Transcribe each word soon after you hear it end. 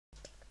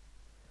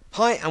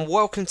Hi and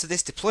welcome to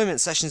this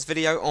deployment sessions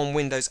video on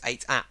Windows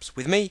 8 apps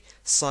with me,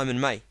 Simon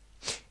May.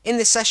 In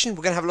this session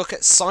we're going to have a look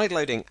at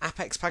sideloading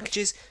Apex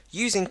packages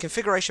using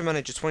Configuration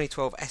Manager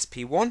 2012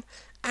 SP1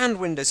 and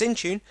Windows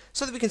Intune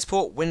so that we can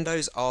support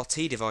Windows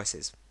RT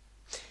devices.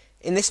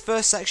 In this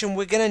first section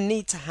we're going to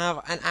need to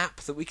have an app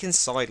that we can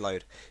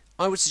sideload.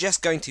 I would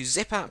suggest going to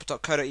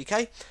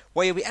zipapp.co.uk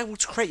where you'll be able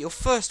to create your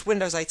first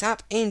Windows 8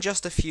 app in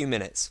just a few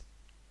minutes.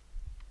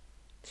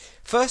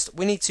 First,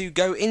 we need to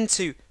go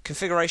into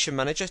Configuration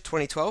Manager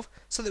 2012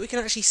 so that we can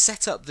actually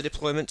set up the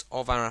deployment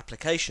of our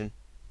application.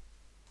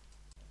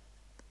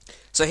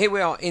 So here we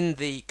are in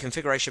the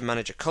Configuration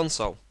Manager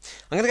console.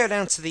 I'm going to go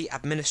down to the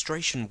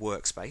Administration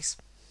workspace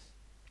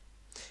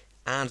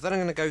and then I'm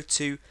going to go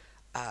to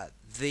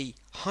the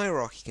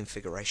Hierarchy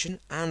configuration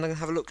and I'm going to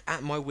have a look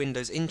at my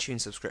Windows Intune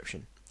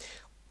subscription.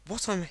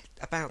 What I'm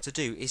about to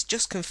do is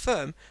just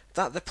confirm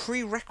that the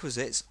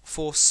prerequisites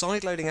for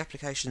sideloading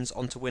applications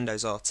onto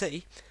Windows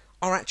RT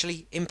are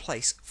actually in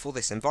place for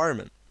this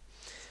environment.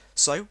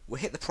 So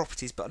we'll hit the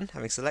Properties button,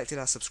 having selected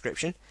our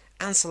subscription,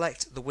 and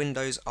select the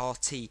Windows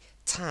RT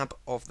tab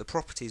of the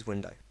Properties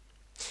window.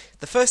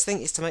 The first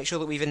thing is to make sure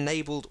that we've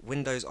enabled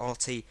Windows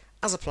RT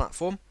as a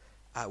platform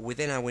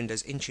within our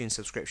Windows Intune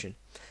subscription.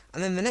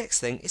 And then the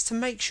next thing is to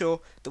make sure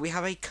that we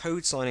have a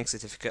code signing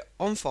certificate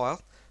on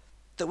file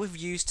that we've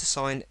used to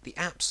sign the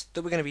apps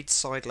that we're going to be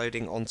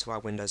sideloading onto our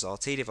Windows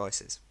RT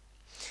devices.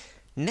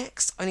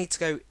 Next, I need to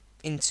go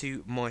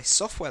into my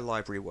software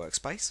library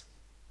workspace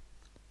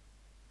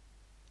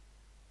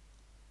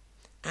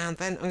and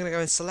then I'm going to go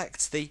and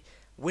select the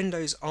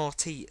Windows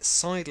RT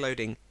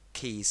sideloading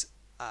keys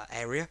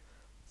area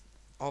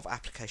of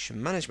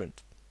application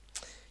management.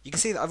 You can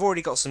see that I've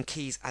already got some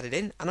keys added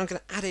in and I'm going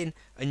to add in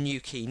a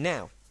new key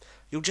now.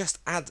 You'll just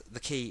add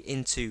the key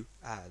into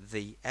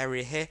the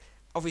area here.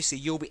 Obviously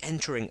you'll be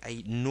entering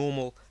a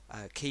normal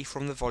key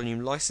from the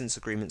volume license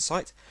agreement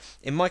site.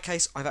 In my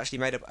case I've actually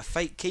made up a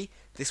fake key.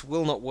 This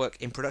will not work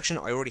in production.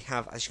 I already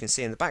have, as you can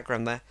see in the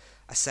background there,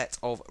 a set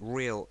of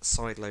real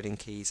sideloading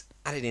keys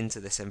added into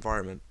this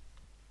environment.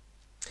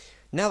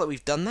 Now that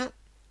we've done that,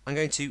 I'm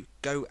going to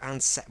go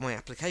and set my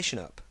application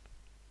up.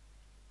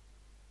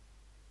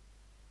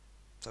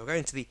 So I'll go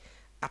into the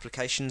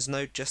Applications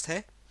node just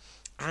here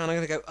and I'm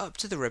going to go up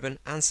to the ribbon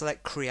and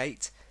select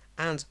Create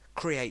and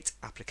Create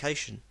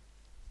Application.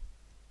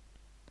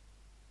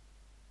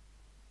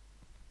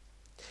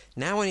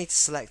 Now I need to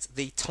select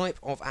the type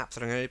of app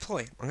that I'm going to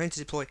deploy. I'm going to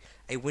deploy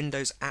a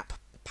Windows app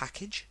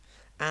package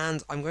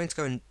and I'm going to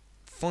go and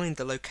find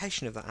the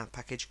location of that app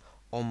package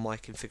on my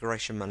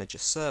Configuration Manager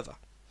server.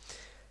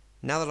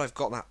 Now that I've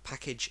got that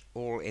package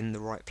all in the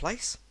right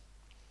place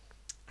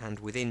and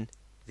within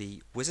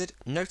the wizard,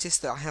 notice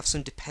that I have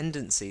some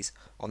dependencies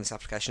on this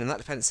application and that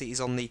dependency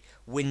is on the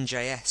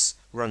Win.js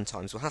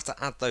runtimes. We'll have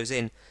to add those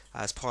in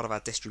as part of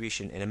our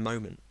distribution in a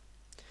moment.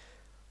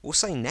 We'll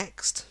say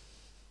Next.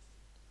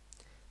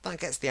 That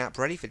gets the app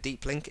ready for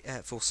deep link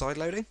for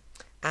sideloading,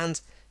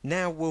 and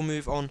now we'll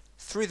move on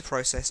through the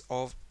process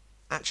of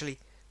actually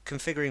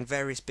configuring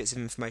various bits of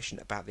information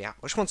about the app.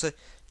 I just want to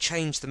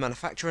change the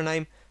manufacturer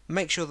name,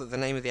 make sure that the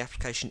name of the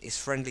application is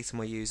friendly to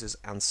my users,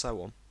 and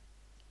so on.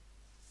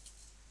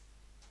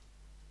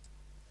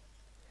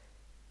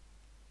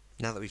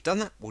 Now that we've done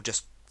that, we'll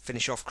just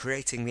finish off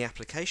creating the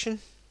application,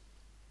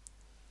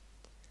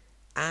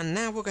 and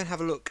now we're going to have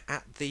a look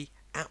at the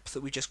app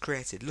that we just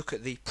created, look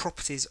at the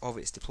properties of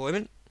its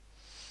deployment,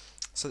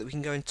 so that we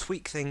can go and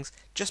tweak things,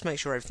 just make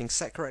sure everything's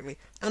set correctly,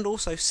 and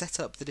also set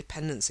up the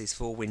dependencies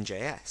for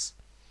Win.js.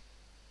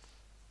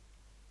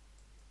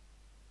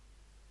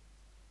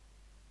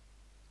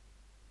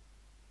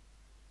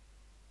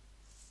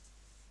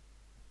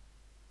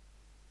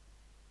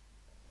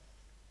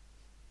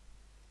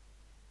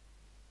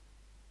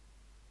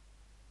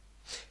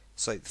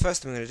 So the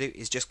first thing I'm going to do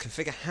is just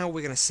configure how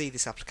we're going to see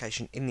this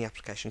application in the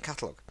application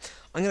catalogue.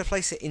 I'm going to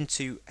place it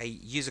into a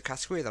user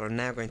category that I'm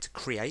now going to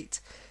create.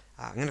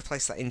 I'm going to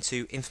place that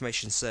into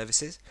Information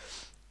Services.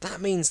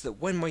 That means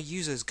that when my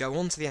users go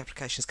onto the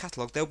applications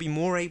catalogue, they'll be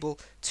more able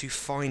to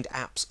find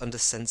apps under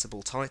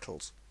sensible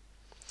titles.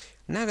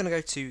 Now I'm going to go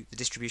to the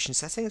distribution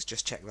settings,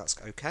 just check that's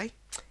OK,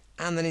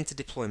 and then into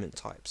deployment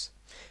types.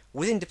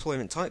 Within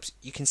deployment types,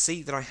 you can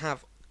see that I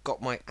have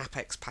got my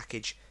Apex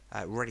package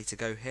ready to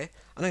go here,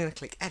 and I'm going to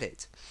click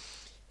Edit.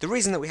 The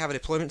reason that we have a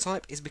deployment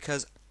type is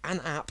because an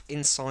app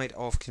inside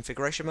of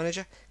Configuration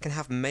Manager can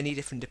have many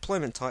different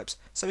deployment types,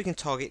 so we can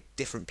target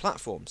different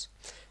platforms.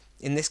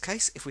 In this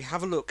case, if we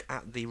have a look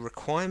at the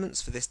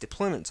requirements for this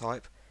deployment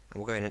type, and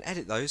we'll go in and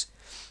edit those,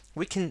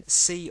 we can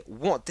see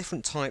what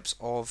different types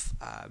of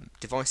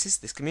devices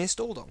this can be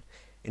installed on.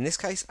 In this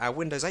case, our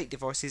Windows 8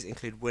 devices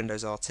include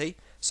Windows RT,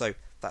 so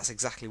that's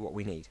exactly what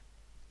we need.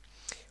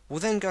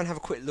 We'll then go and have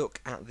a quick look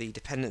at the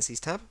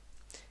Dependencies tab,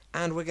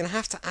 and we're going to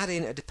have to add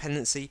in a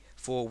dependency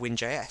for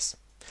Win.js.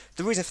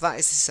 The reason for that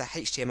is this is a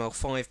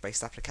HTML5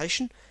 based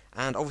application,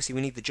 and obviously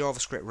we need the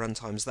JavaScript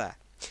runtimes there.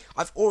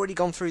 I've already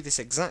gone through this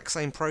exact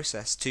same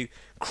process to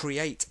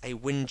create a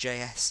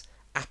Win.js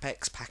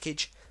Apex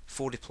package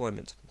for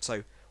deployment.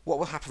 So what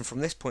will happen from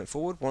this point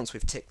forward, once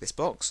we've ticked this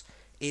box,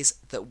 is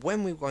that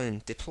when we go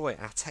and deploy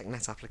our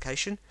TechNet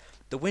application,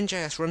 the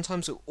Win.js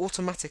runtimes will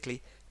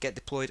automatically get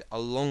deployed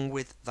along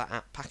with that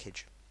app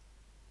package.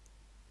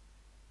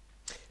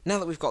 Now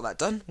that we've got that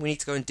done, we need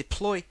to go and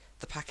deploy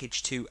the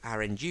package to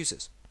our end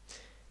users.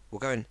 We'll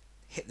go and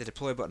hit the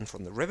deploy button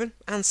from the ribbon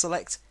and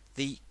select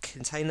the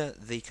container,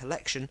 the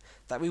collection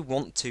that we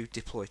want to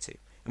deploy to.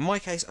 In my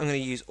case, I'm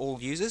going to use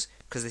all users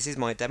because this is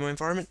my demo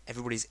environment.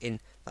 Everybody's in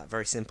that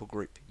very simple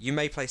group. You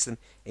may place them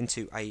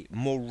into a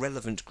more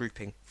relevant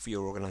grouping for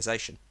your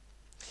organization.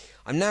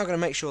 I'm now going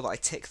to make sure that I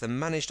tick the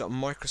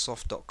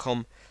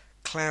manage.microsoft.com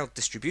cloud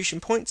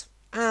distribution point,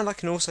 and I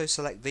can also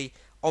select the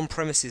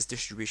on-premises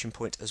distribution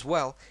point as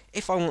well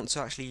if I want to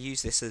actually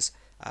use this as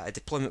a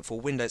deployment for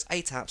Windows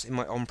 8 apps in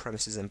my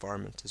on-premises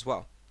environment as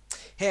well.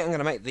 Here I'm going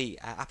to make the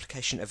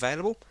application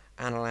available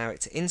and allow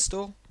it to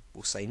install.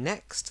 We'll say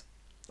next.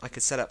 I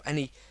could set up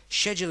any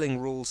scheduling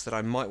rules that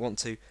I might want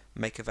to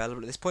make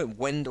available at this point.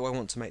 When do I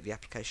want to make the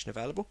application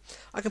available?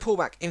 I can pull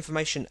back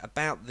information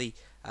about the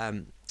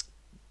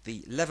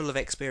level of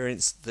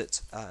experience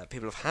that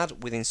people have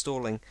had with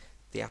installing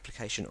the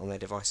application on their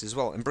device as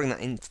well, and bring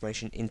that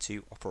information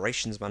into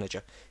Operations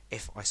Manager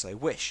if I so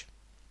wish.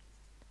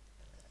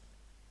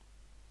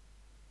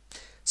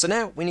 So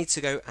now we need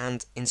to go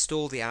and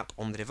install the app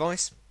on the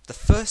device. The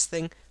first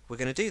thing we're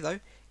going to do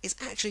though is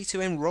actually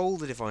to enroll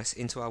the device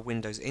into our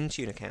Windows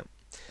Intune account.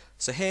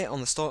 So here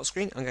on the start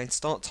screen I'm going to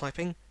start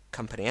typing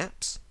company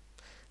apps,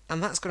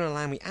 and that's going to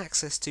allow me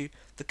access to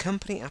the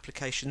company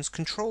applications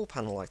control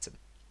panel item.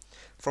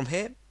 From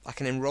here I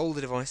can enroll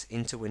the device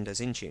into Windows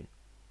Intune.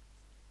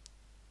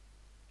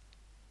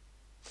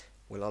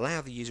 We'll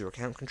allow the user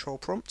account control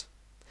prompt,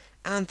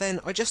 and then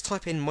I just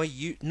type in my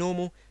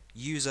normal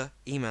user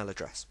email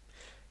address.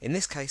 In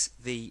this case,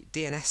 the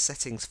DNS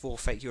settings for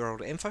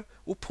fakeurl.info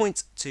will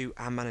point to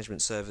our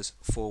management servers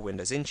for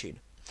Windows Intune.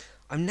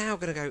 I'm now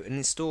going to go and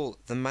install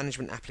the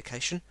management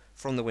application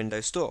from the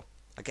Windows Store.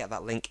 I get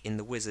that link in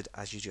the wizard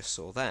as you just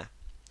saw there.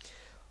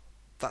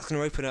 That's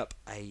going to open up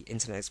a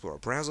Internet Explorer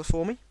browser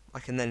for me. I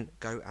can then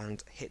go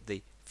and hit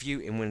the View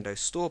in Windows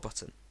Store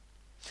button.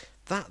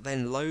 That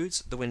then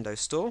loads the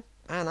Windows Store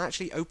and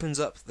actually opens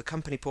up the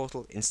company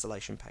portal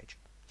installation page.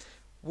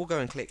 We'll go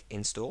and click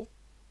Install.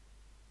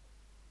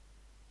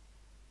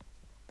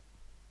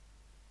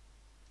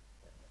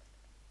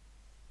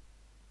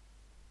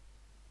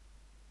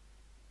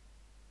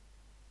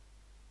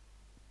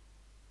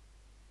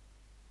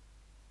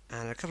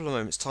 And in a couple of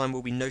moments time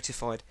we'll be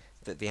notified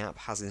that the app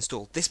has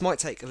installed. This might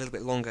take a little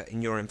bit longer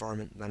in your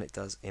environment than it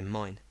does in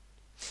mine.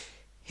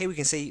 Here we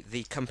can see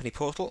the company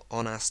portal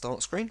on our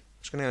start screen.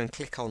 I'm just going to go and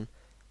click on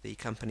the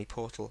company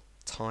portal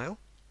tile.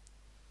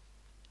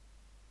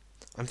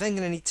 I'm then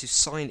going to need to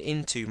sign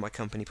into my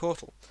company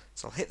portal.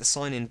 So I'll hit the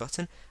sign in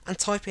button and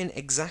type in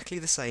exactly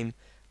the same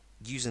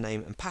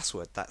username and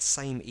password, that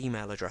same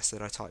email address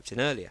that I typed in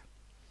earlier.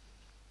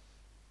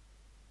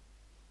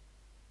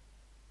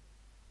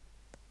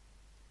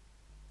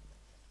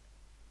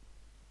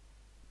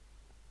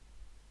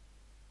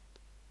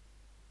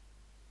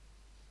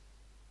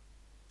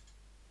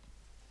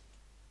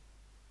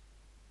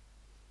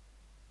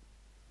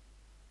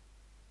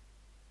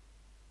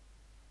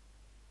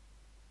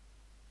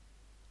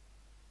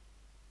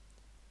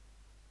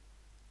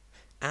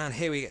 And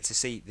here we get to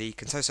see the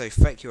Contoso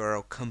Fake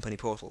URL company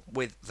portal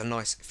with the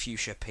nice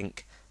fuchsia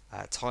pink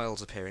tiles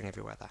appearing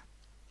everywhere there.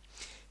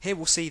 Here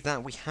we'll see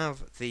that we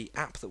have the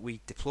app that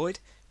we deployed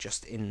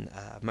just in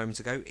a moment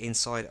ago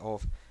inside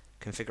of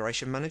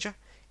Configuration Manager.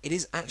 It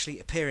is actually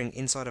appearing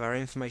inside of our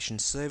Information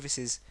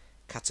Services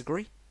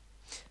category.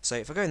 So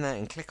if I go in there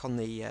and click on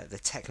the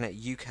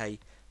TechNet UK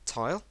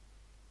tile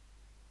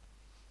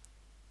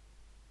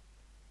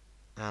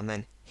and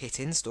then hit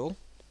install,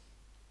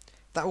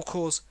 that will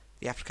cause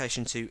the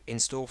application to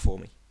install for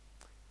me.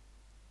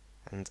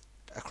 And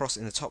across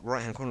in the top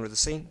right hand corner of the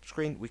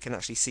screen we can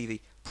actually see the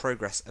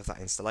progress of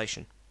that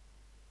installation.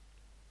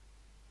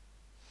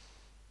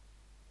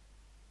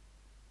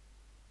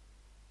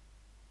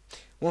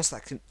 Once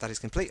that is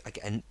complete, I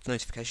get a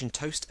notification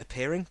toast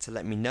appearing to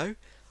let me know.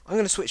 I'm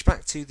going to switch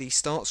back to the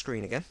start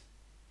screen again,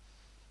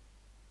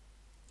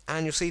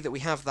 and you'll see that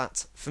we have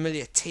that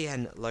familiar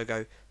TN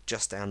logo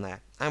just down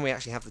there, and we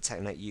actually have the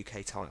TechNet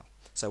UK tile.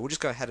 So we'll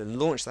just go ahead and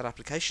launch that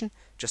application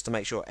just to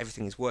make sure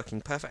everything is working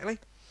perfectly.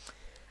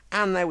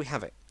 And there we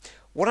have it.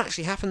 What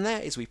actually happened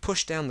there is we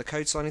pushed down the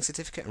code signing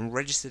certificate and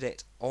registered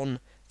it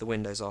on the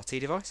Windows RT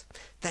device.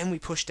 Then we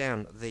pushed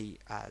down the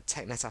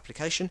TechNet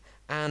application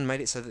and made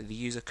it so that the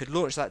user could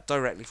launch that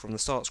directly from the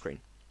start screen.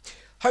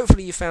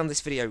 Hopefully you found this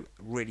video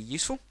really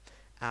useful.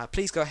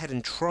 Please go ahead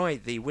and try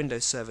the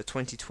Windows Server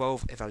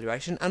 2012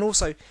 evaluation and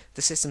also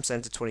the System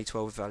Center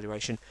 2012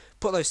 evaluation.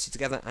 Put those two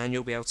together and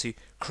you'll be able to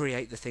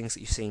create the things that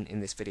you've seen in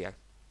this video.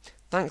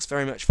 Thanks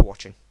very much for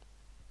watching.